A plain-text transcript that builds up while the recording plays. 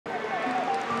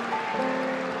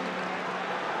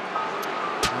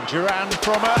Duran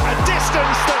from a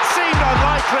distance that seemed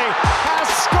unlikely has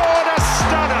scored a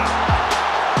stunner.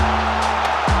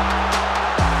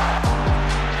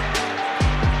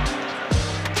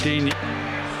 Dean,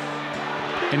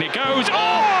 and it goes. Oh,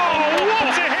 what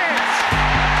a hit!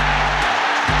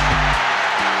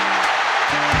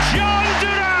 Jhon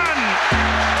Duran!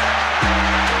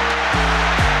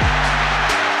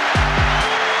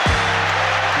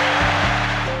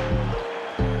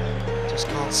 Just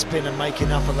can't spin and make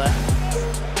enough of that.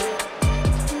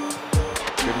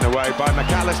 Given away by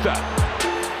McAllister.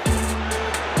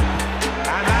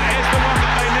 And that is the one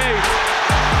that they need.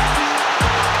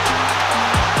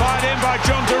 Fired in by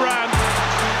Jhon Duran,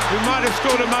 who might have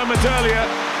scored a moment earlier.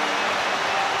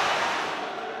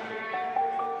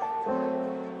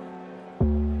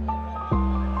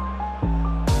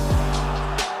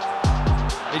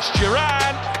 It's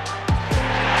Duran.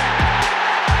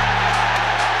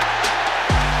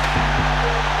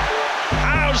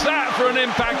 How's that for an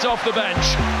impact off the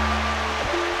bench?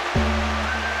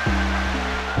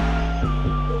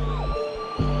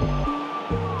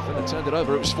 Villa turned it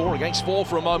over. It was 4 against 4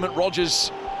 for a moment.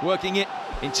 Rodgers working it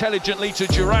intelligently to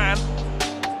Duran.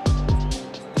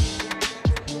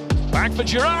 Back for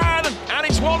Duran, and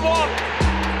it's 1-1.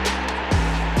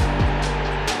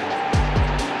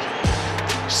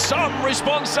 Some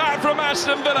response out from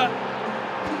Aston Villa.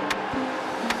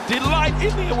 Delight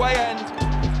in the away end.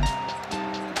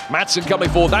 Maatsen coming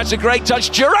forward. That's a great touch.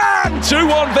 Duran!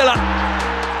 2-1 Villa.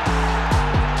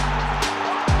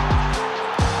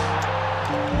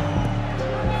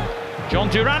 Jhon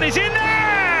Duran is in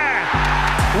there!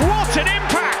 What an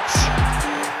impact!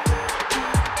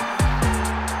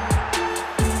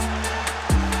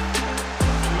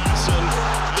 Maatsen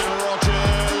and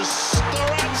Rodgers.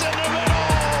 Duran's in the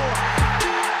middle!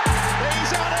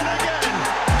 He's at it again!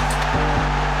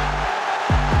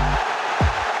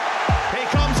 He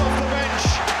comes off the bench.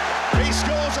 He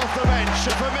scores off the bench. A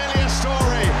familiar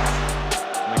story.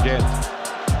 And again,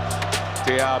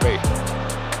 Diaby.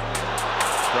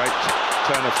 Great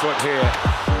turn of foot here.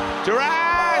 Duran!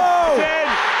 Oh! It's in!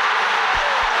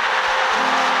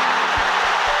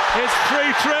 It's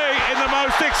 3-3 in the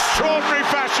most extraordinary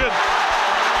fashion.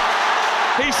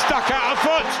 He stuck out a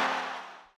foot.